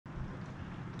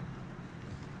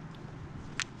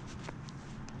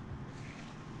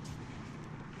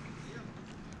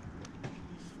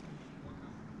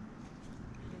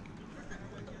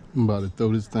I'm about to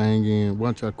throw this thing in.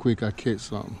 Watch how quick I catch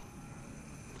something.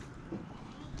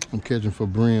 I'm catching for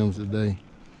brims today.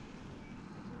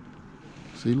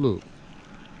 See, look.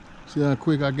 See how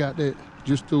quick I got that?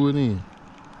 Just threw it in.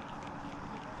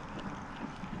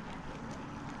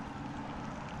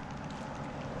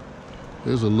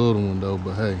 There's a little one though,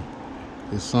 but hey,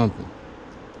 it's something.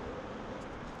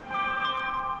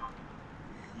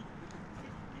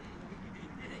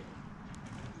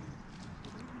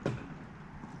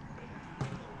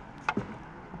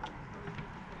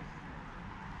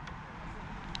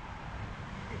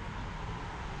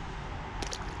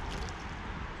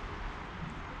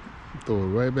 Throw it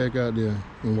right back out there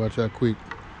and watch how quick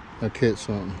I catch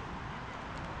something.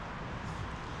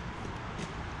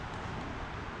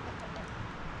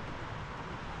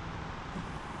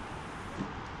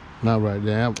 Not right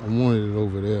there. I wanted it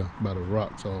over there by the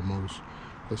rocks almost.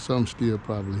 But something still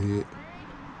probably hit.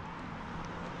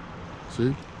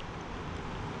 See?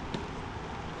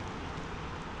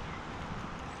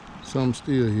 Something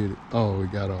still hit it. Oh,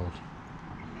 it got off.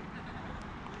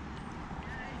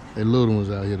 That little one's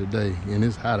out here today, and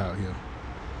it's hot out here.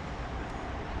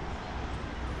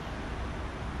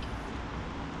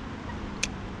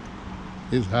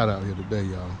 It's hot out here today,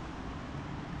 y'all.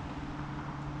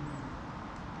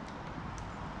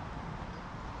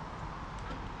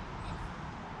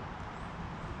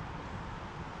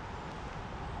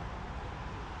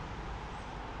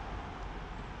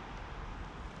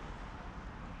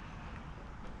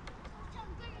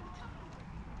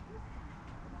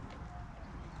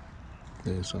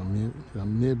 There's some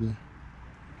nibbling.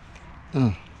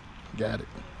 Got it.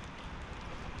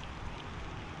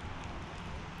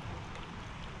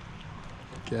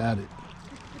 Got it.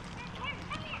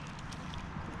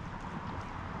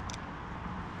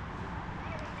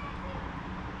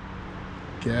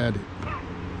 Got it.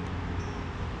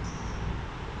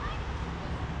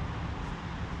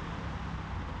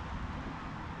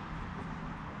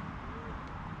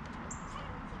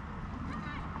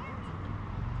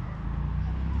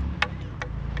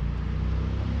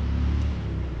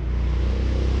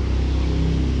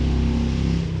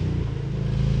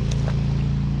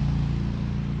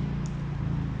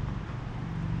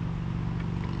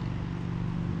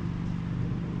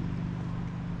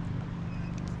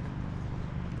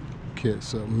 Catch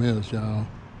something else, y'all.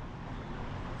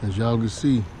 As y'all can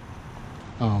see,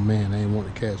 oh man, I ain't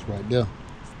want to catch right there.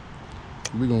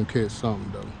 We gonna catch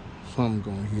something though. Something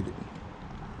gonna hit it.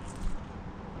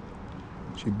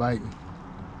 She biting.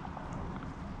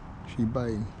 She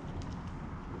biting.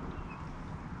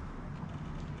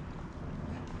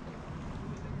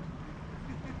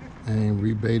 I ain't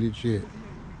rebaited yet.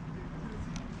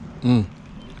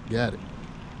 Got it.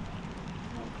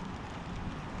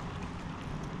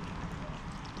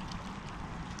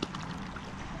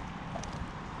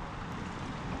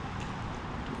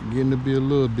 Getting to be a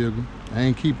little bigger. I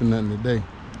ain't keeping nothing today.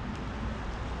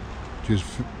 Just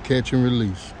catch and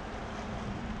release.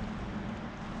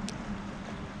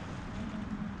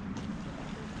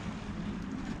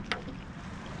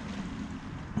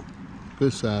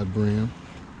 Good size brim.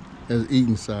 That's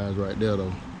eating size right there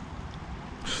though.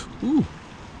 Ooh.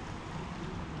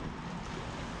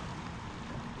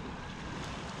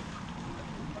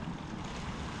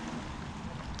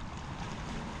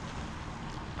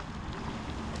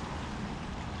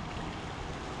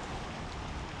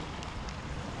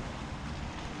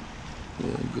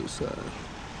 Yeah, good size.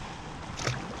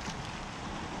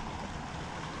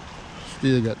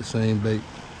 Still got the same bait.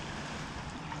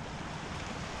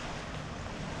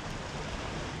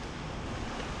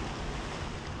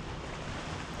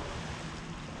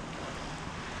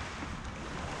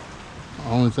 The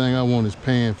only thing I want is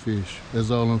panfish.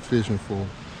 That's all I'm fishing for.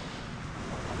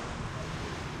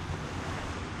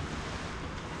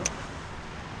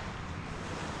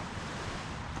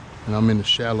 And I'm in the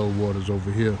shallow waters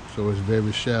over here, so it's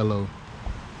very shallow.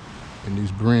 And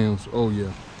these brims, oh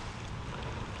yeah.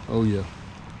 Oh yeah.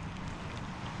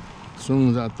 As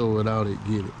soon as I throw it out, it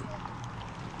get it.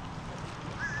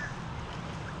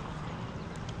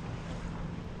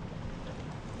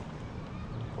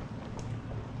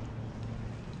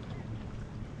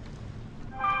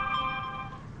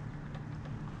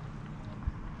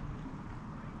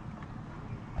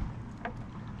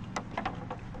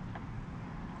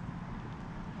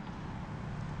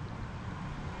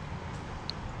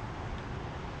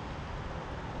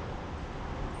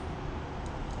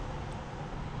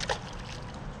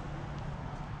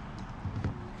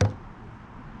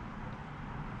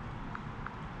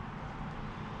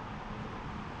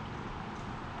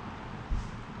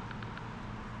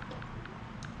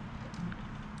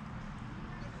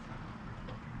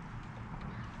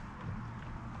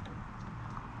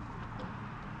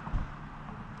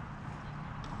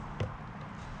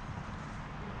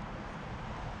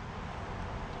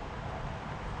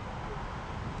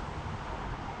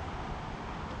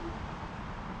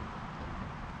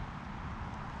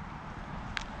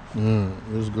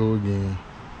 Let's go again.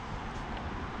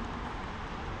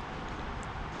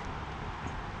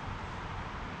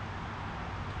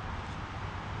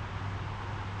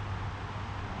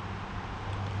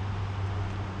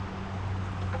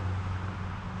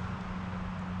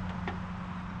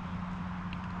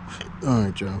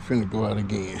 Alright, y'all, I'm finna go out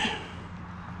again.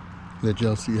 Let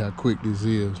y'all see how quick this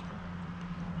is.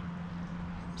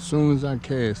 As soon as I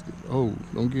cast it. Oh,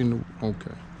 don't get in the...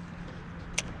 Okay.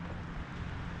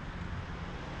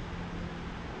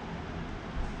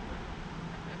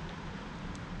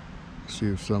 See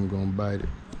if something gonna bite it.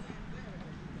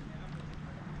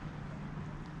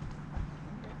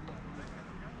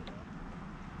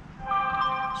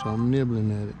 So I'm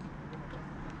nibbling at it.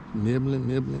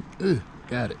 Nibbling. Ugh,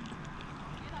 got it.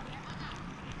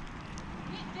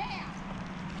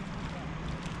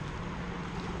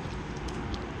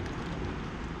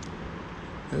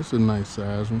 That's a nice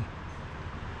size one.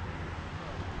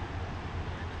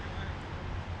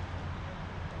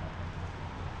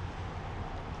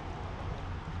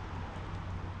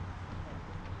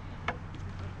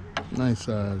 Nice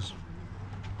size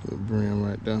little brim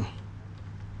right there.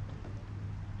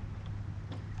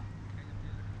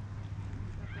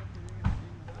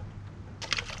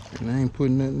 And I ain't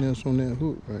putting nothing else on that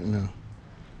hook right now.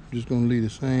 I'm just gonna leave the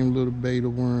same little beta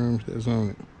worms that's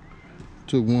on it.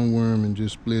 Took one worm and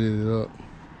just split it up.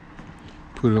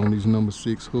 Put it on these number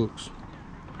 6 hooks.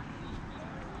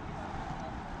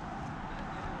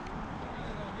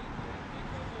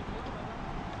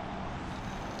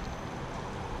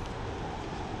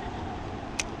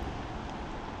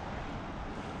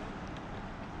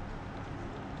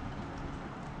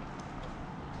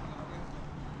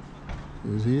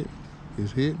 It's hit.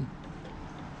 It's hitting.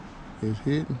 It's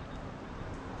hitting.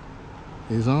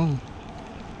 It's on.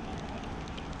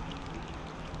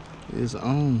 It's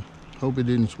on. Hope it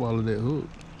didn't swallow that hook.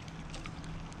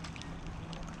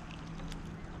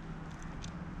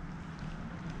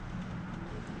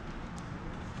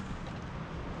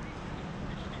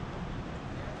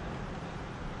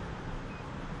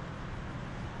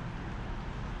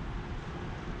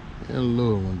 It's a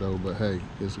little one though, but hey,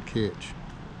 it's a catch.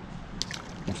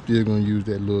 I'm still gonna use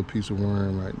that little piece of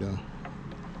worm right there.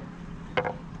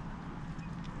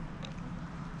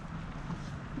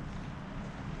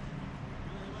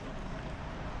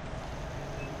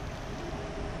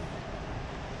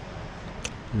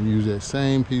 And use that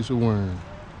same piece of worm.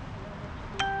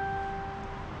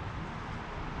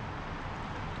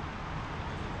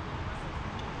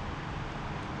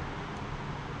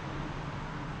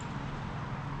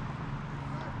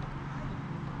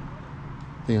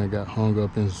 I think I got hung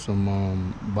up in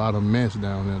some bottom mess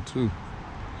down there too.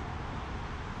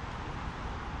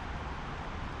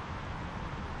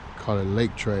 Call it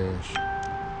lake trash.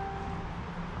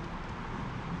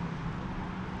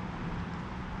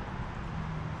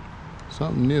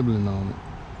 Something nibbling on it.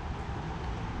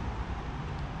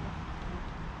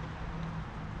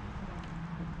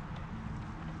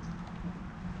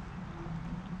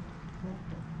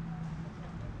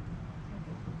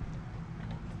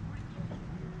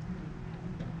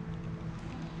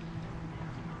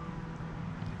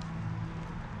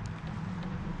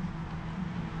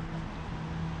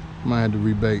 Might have to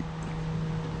rebait.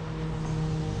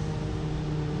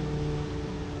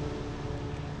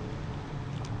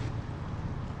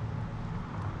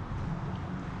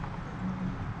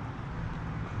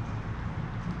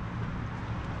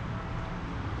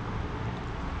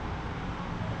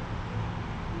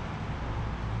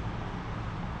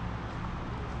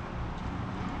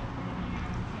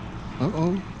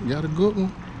 Uh-oh, got a good one.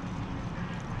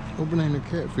 Hope it ain't a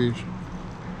catfish.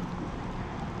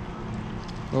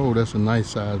 Oh, that's a nice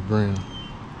size brim.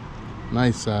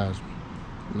 Nice size.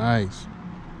 Nice.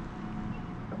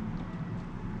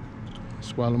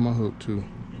 Swallow my hook too.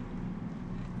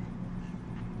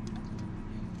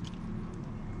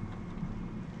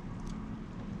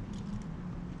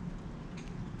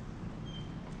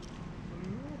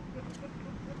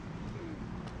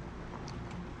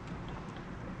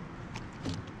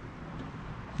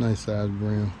 Nice size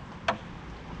brim.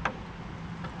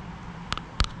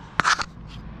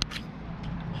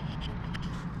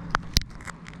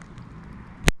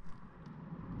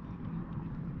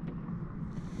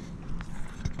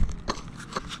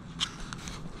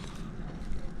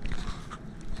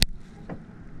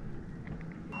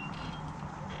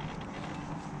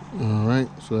 Alright,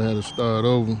 so I had to start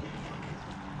over.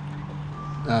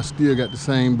 I still got the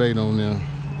same bait on there.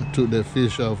 I took that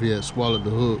fish off, he had swallowed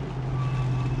the hook.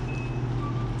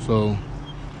 So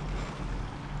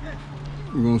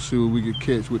we're gonna see what we can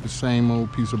catch with the same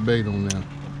old piece of bait on there.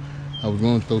 I was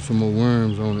gonna throw some more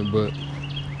worms on it, but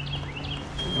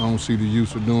I don't see the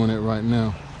use of doing that right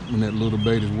now when that little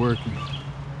bait is working.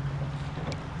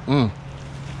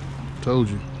 Told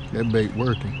you, that bait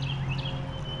working.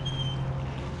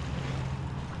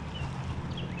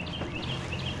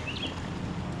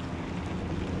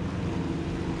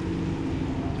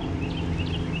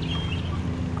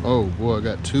 Oh boy, I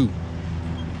got two.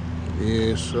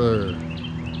 Yes, sir.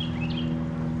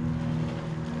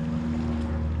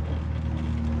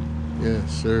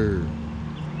 Yes, sir.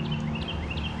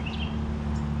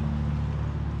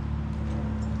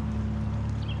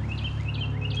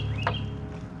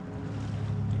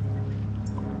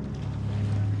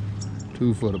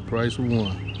 Two for the price of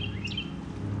one.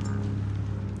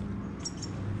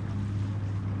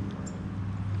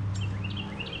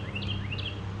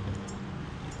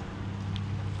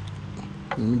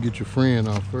 Let me get your friend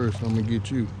off first. I'm gonna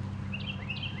get you.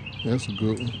 That's a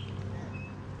good one.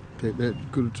 Take that.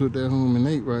 Could have took that home and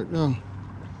ate right now.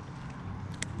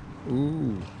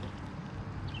 Ooh.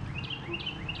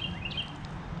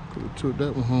 Could have took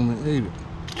that one home and ate it.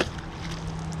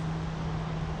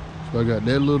 So I got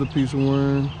that little piece of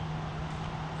worm,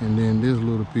 and then this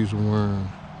little piece of worm.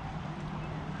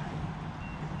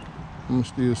 I'm gonna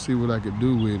still see what I could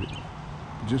do with it.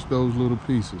 Just those little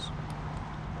pieces.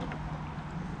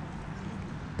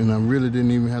 And I really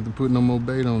didn't even have to put no more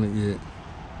bait on it yet.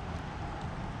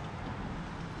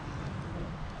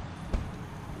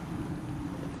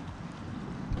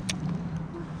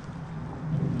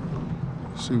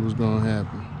 Let's see what's gonna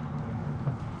happen.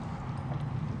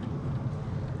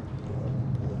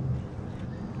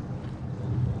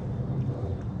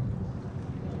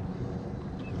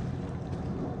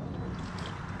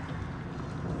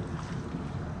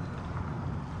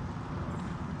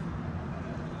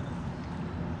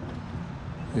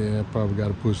 Yeah, I probably got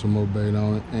to put some more bait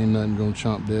on it. Ain't nothing gonna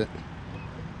chomp that.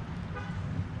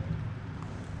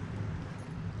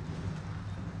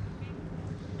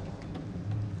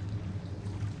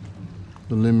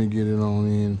 But let me get it on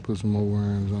in and put some more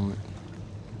worms on it.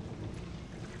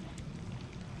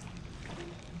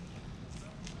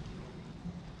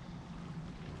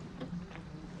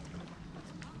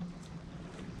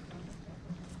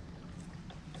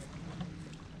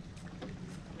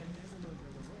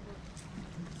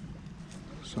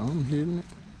 Something hitting it.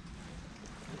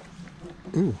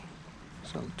 Ooh,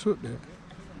 something took that.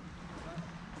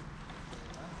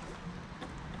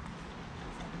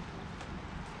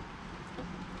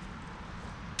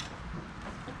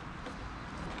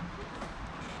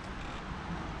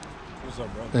 What's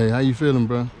up, bro? Hey, how you feeling,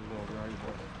 bro?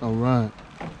 All right.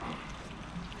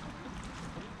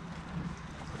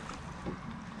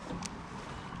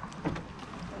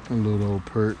 A little old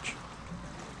perch.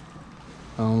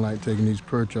 I don't like taking these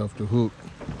perch off the hook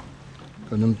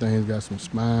because them things got some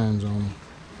spines on them.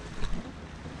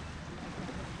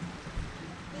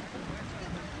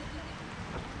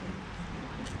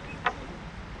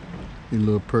 These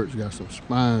little perch got some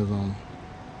spines on them.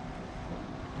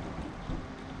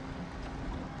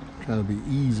 Trying to be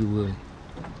easy with them.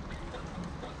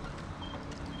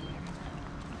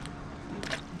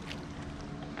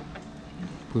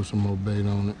 Put some more bait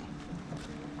on it.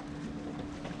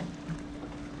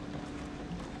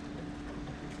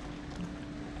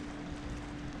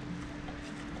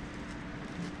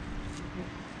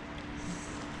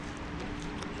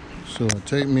 So I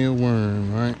take me a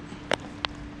worm, right?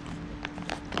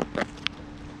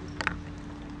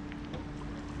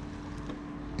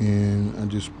 And I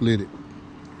just split it.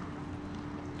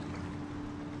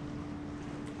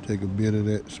 Take a bit of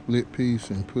that split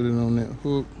piece and put it on that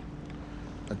hook.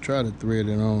 I try to thread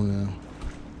it on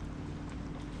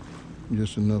there.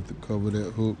 Just enough to cover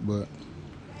that hook, but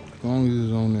as long as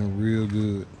it's on there real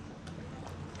good.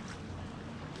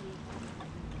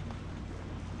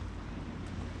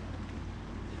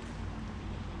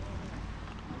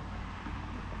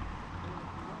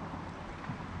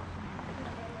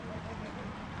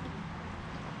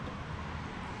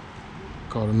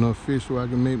 Caught enough fish so I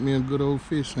can make me a good old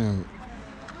fish sandwich.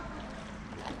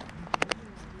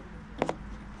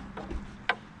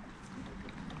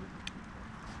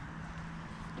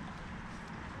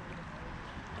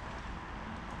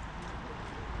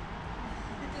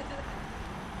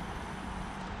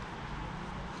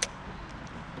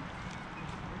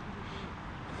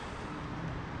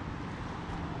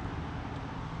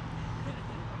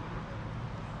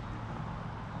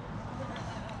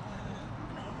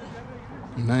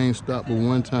 And I ain't stopped but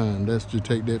one time. That's to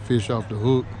take that fish off the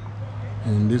hook.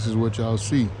 And this is what y'all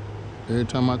see every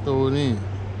time I throw it in.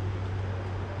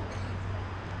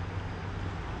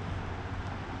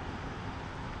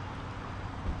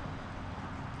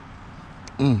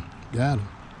 Got him.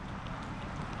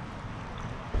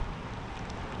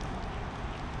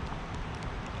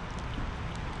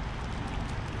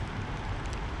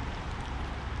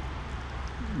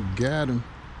 Got him.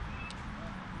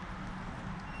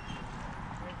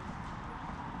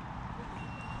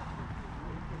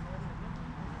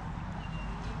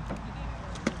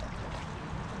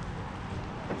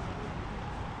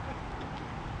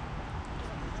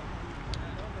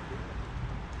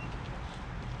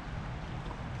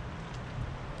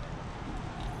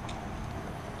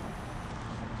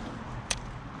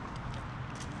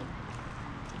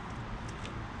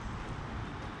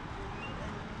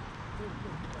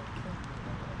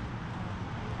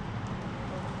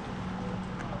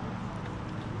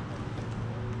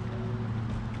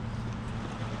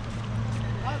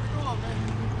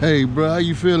 Hey, bro, how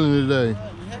you feeling today? You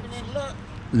having any luck?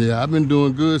 Yeah, I've been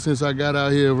doing good since I got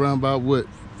out here around about, what,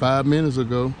 5 minutes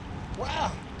ago.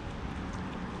 Wow.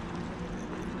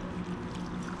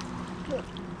 Look.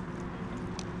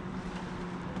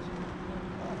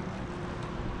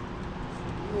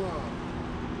 Whoa.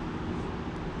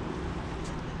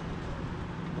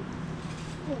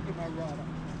 Look at my rod.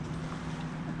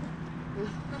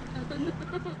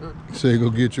 Say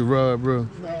go get your rod, bro.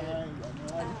 No, I ain't got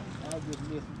no. I was just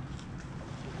missing.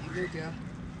 You good, yeah?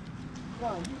 No,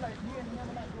 you ain't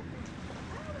never like go fishing.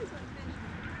 I always went fishing.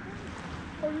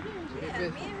 Oh, you did? Yeah,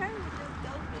 me and her would just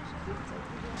go fishing.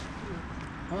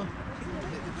 Huh?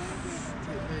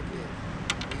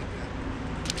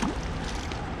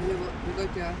 You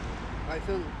like that? I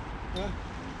found Huh?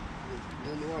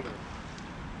 in the water,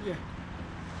 Yeah.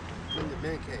 in the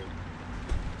man cave.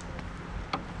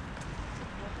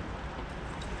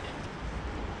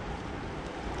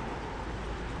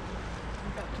 You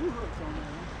got 2 hooks on there, huh?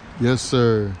 Yes,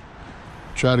 sir.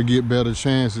 Try to get better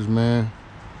chances, man.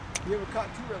 You ever caught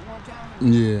 2 at one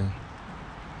time? Yeah.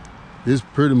 It's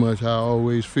pretty much how I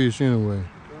always fish anyway.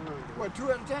 What, 2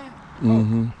 at a time?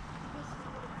 Mm-hmm.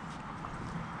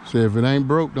 So if it ain't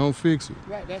broke, don't fix it.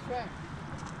 Right, that's right.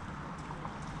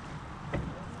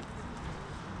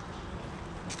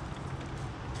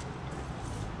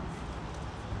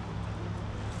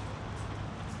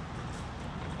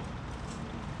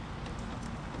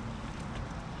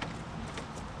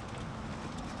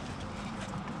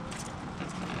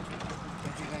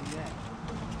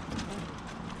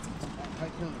 I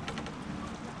found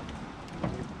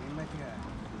in my car.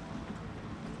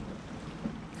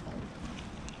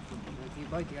 You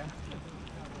bite, yeah?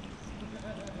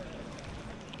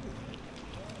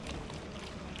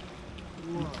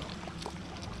 Whoa.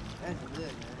 That's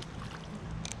good,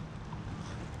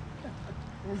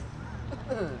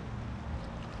 man.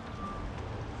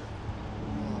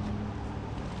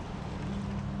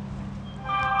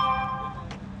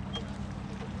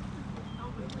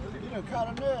 You done caught a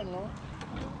nerd, Lord.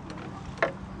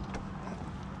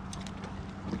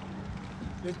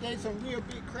 There's some real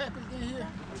big crappies in here.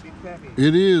 Big crappie.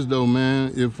 It is though,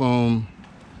 man. If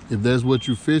that's what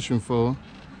you're fishing for,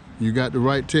 you got the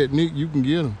right technique, you can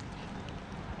get them.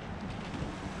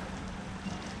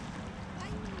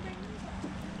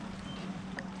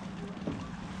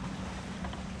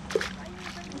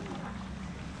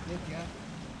 Look, yeah?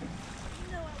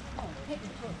 Oh, take the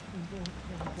foot and go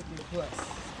put your foot.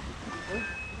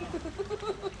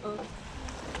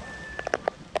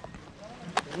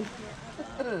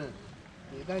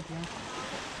 You bite, yeah?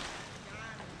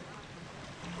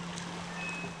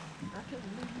 I can't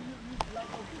believe you like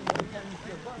okay, every time you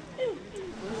see a buck.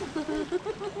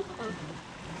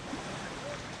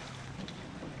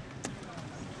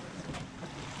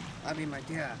 I'll be my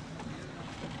dear.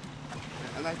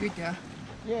 I like it, yeah?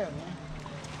 Yeah, man.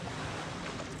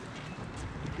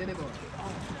 Jenny boy.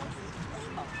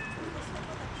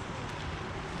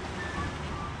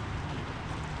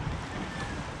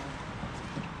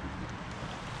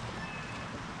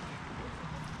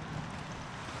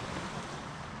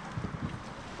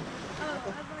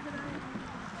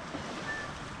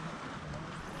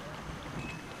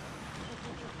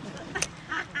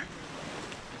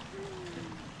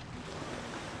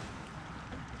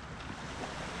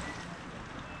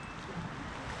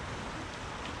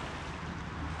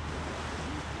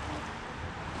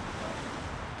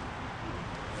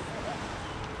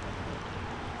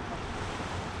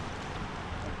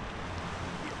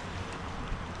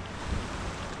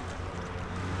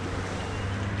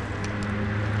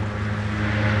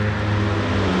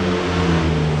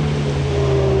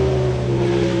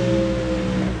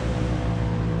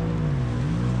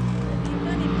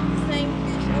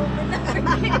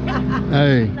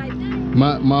 Hey,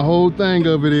 my whole thing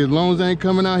of it is, as long as I ain't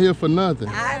coming out here for nothing.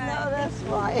 I know that's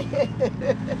right.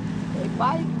 They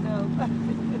bite though.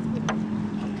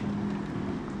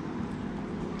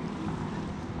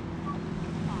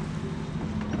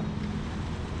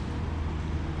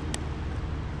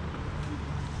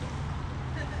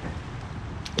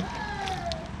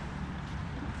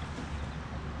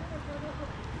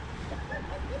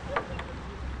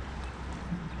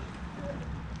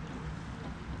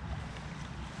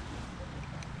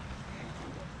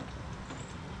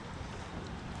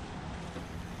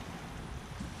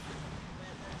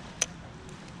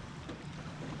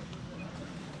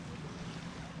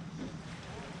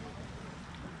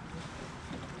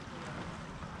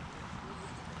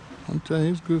 I'm telling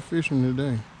you, it's good fishing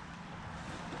today.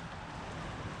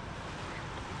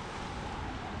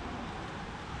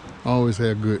 I always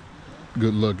had good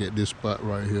luck at this spot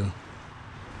right here.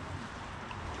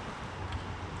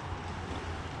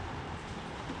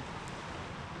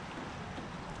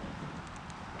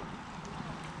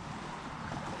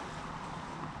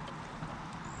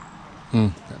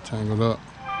 Got tangled up.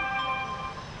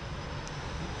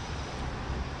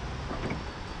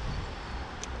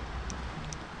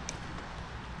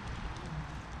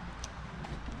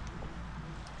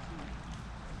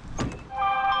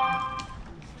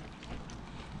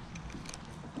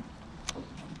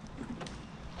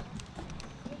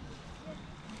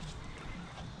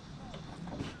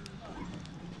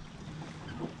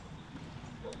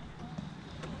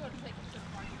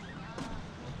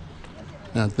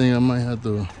 I think I might have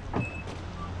to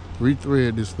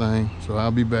rethread this thing, so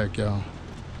I'll be back, y'all.